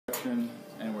question,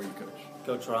 and where you coach.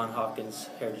 Coach Ron Hawkins,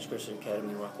 Heritage Christian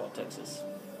Academy in Rockwall, Texas.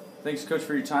 Thanks, Coach,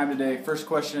 for your time today. First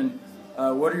question,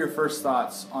 what are your first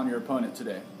thoughts on your opponent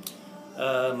today?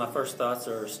 My first thoughts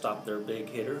are stop their big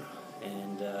hitter,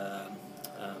 and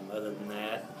other than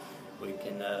that, we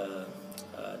can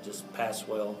just pass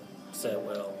well, set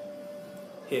well,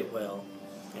 hit well,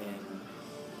 and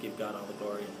give God all the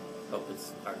glory and hope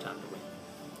it's our time to win.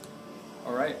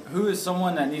 All right. Who is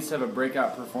someone that needs to have a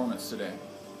breakout performance today?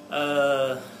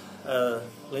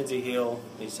 Lindsay Hill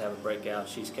needs to have a breakout.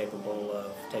 She's capable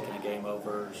of taking a game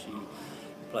over. She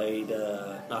played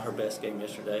not her best game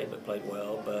yesterday, but played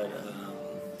well. But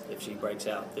if she breaks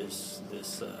out this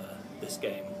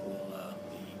game, we'll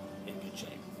be in good shape.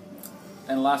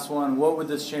 And last one, what would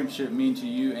this championship mean to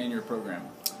you and your program?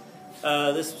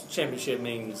 This championship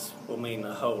will mean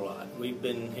a whole lot. We've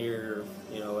been here,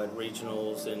 at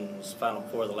regionals and Final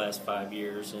Four the last 5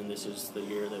 years, and this is the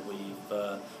year that we've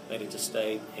made it to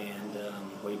state, and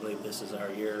we believe this is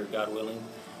our year, God willing.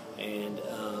 And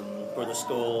for the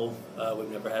school,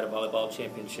 we've never had a volleyball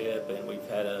championship, and we've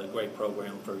had a great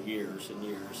program for years and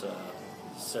years.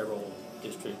 Several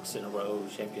districts in a row,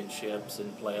 championships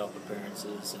and playoff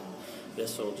appearances, and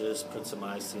this will just put some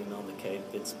icing on the cake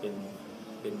that's been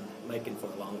making for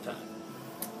a long time.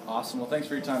 Awesome. Well, thanks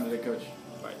for your time today, Coach.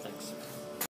 All right, thanks.